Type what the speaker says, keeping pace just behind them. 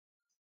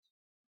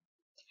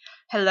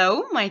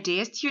Hello, my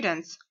dear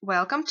students.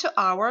 Welcome to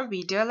our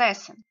video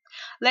lesson.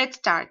 Let's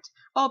start.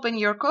 Open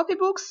your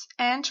copybooks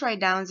and write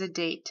down the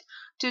date.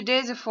 Today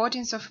is the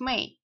 14th of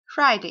May,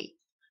 Friday.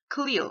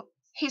 CLIL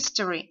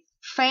History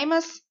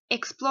Famous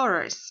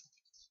Explorers.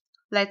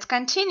 Let's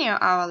continue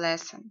our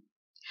lesson.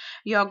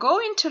 You are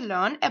going to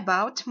learn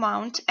about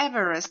Mount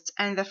Everest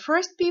and the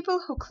first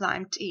people who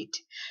climbed it.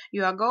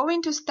 You are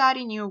going to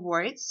study new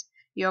words.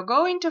 You are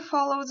going to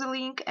follow the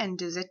link and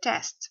do the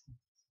test.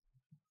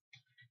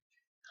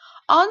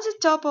 On the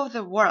top of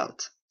the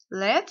world.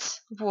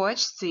 Let's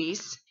watch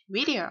this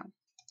video.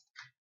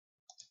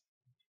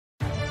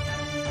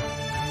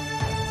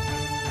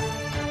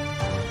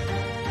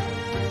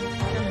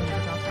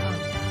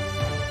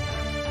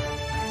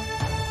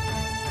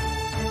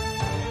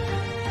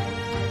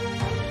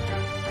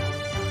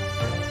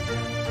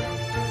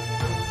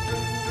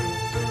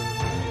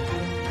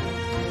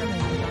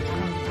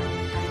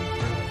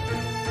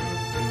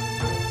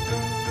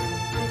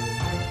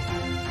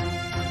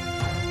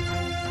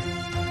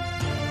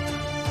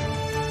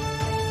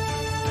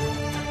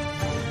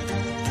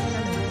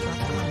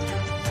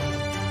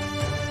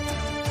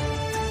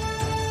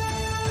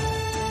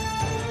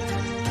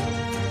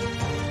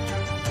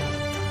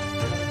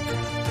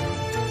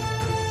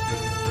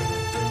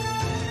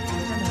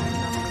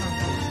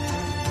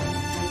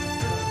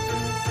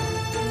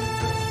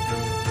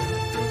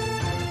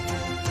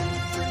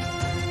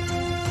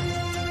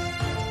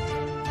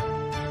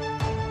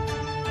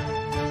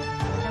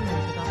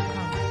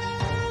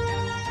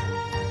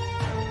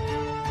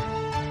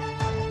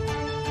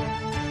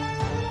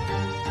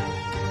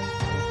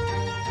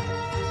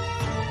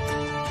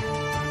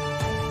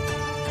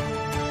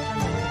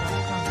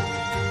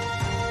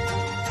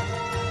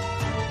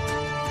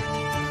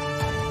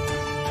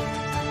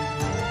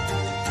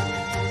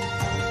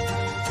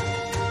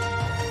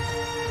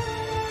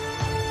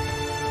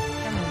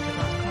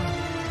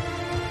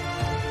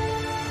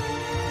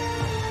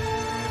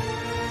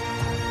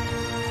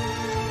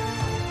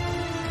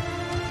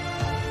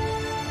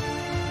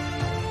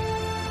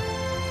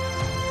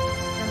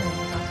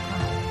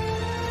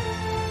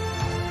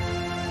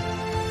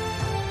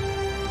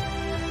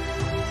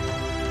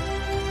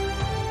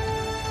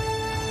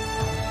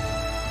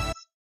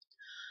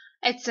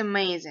 It's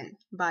amazing,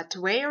 but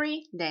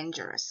very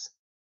dangerous.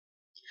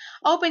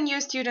 Open your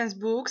students'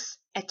 books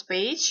at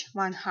page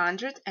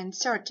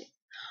 130.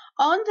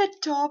 On the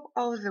top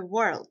of the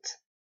world.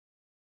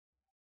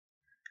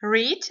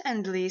 Read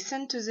and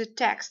listen to the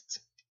text.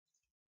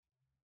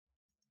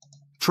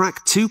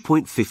 Track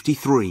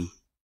 2.53.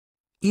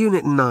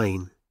 Unit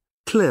 9.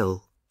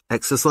 CLIL.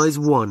 Exercise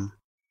 1.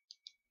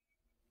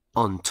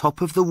 On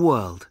top of the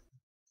world.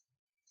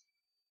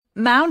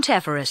 Mount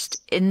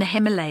Everest in the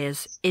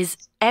Himalayas is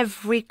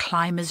every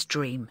climber's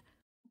dream.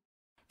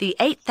 The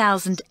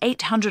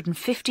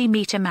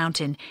 8,850-metre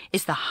mountain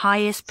is the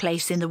highest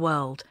place in the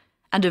world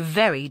and a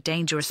very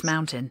dangerous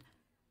mountain.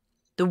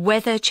 The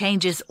weather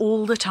changes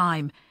all the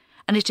time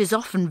and it is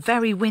often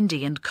very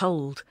windy and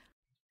cold.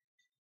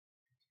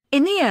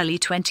 In the early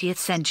 20th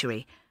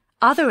century,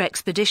 other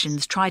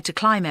expeditions tried to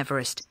climb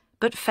Everest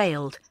but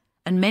failed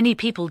and many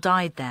people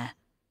died there.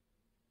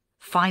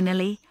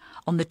 Finally,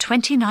 on the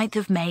 29th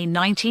of May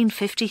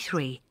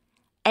 1953,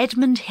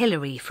 Edmund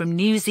Hillary from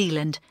New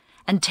Zealand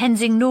and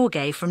Tenzing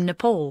Norgay from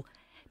Nepal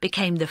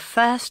became the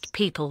first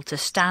people to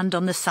stand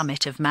on the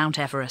summit of Mount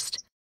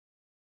Everest.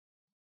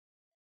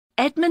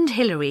 Edmund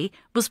Hillary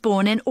was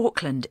born in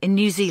Auckland in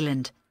New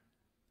Zealand.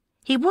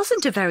 He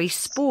wasn't a very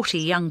sporty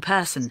young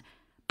person,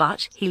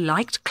 but he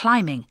liked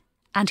climbing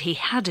and he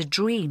had a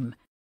dream.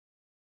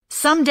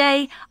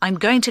 "Someday I'm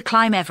going to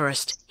climb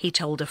Everest," he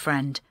told a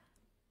friend.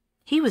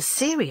 He was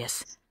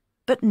serious,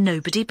 but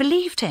nobody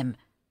believed him.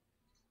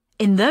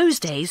 In those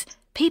days,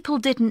 people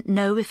didn't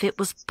know if it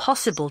was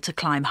possible to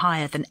climb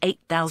higher than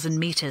 8,000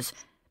 metres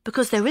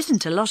because there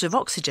isn't a lot of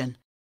oxygen.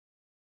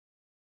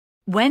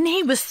 When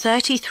he was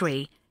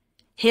 33,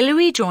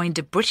 Hillary joined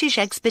a British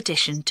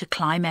expedition to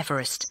climb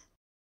Everest.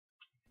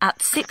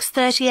 At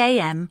 6:30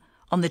 a.m.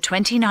 on the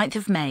 29th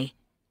of May,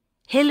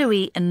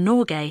 Hillary and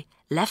Norgay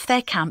left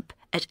their camp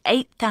at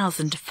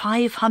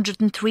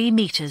 8,503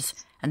 metres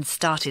and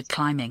started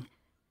climbing.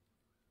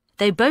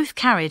 They both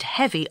carried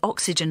heavy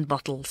oxygen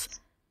bottles.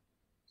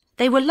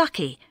 They were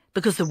lucky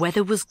because the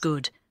weather was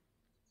good.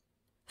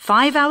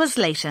 5 hours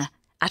later,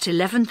 at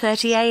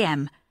 11:30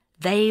 a.m.,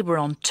 they were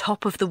on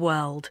top of the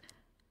world.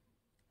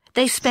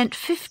 They spent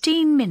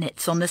 15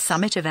 minutes on the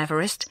summit of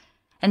Everest,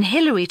 and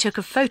Hillary took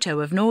a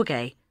photo of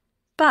Norgay,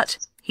 but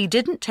he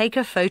didn't take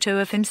a photo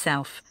of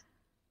himself.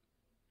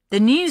 The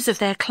news of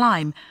their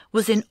climb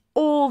was in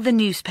all the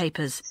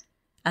newspapers,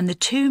 and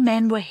the two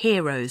men were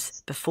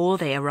heroes before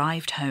they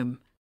arrived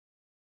home.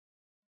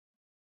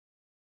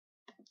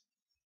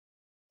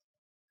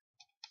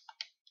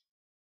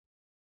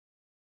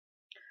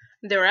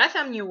 There are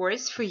some new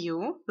words for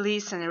you.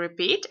 Listen,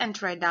 repeat, and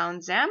write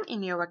down them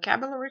in your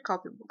vocabulary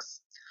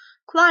copybooks.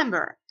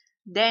 Climber,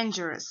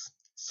 dangerous,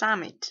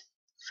 summit,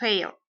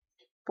 fail,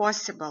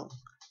 possible,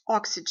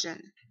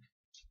 oxygen.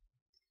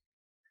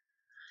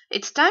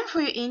 It's time for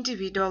your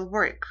individual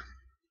work.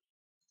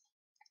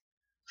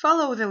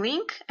 Follow the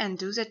link and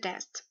do the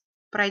test.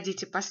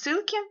 Пройдите по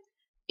ссылке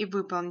и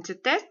выполните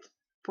тест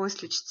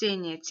после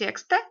чтения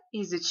текста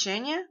и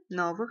изучения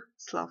новых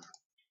слов.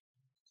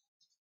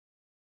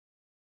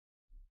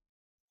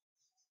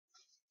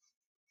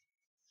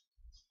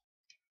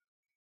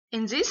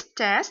 In this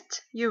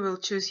test, you will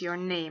choose your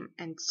name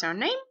and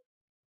surname.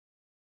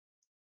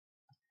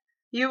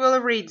 You will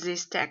read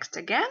this text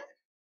again,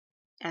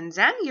 and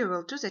then you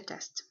will do the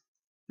test.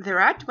 There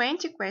are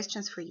 20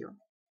 questions for you.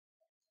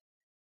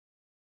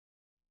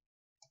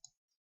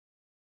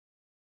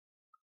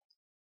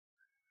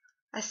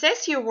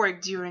 Assess your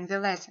work during the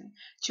lesson.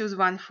 Choose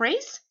one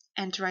phrase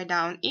and write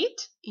down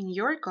it in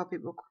your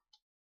copybook.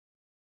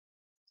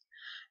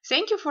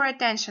 Thank you for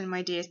attention,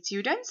 my dear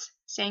students.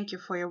 Thank you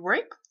for your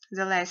work.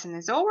 The lesson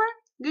is over.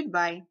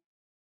 Goodbye.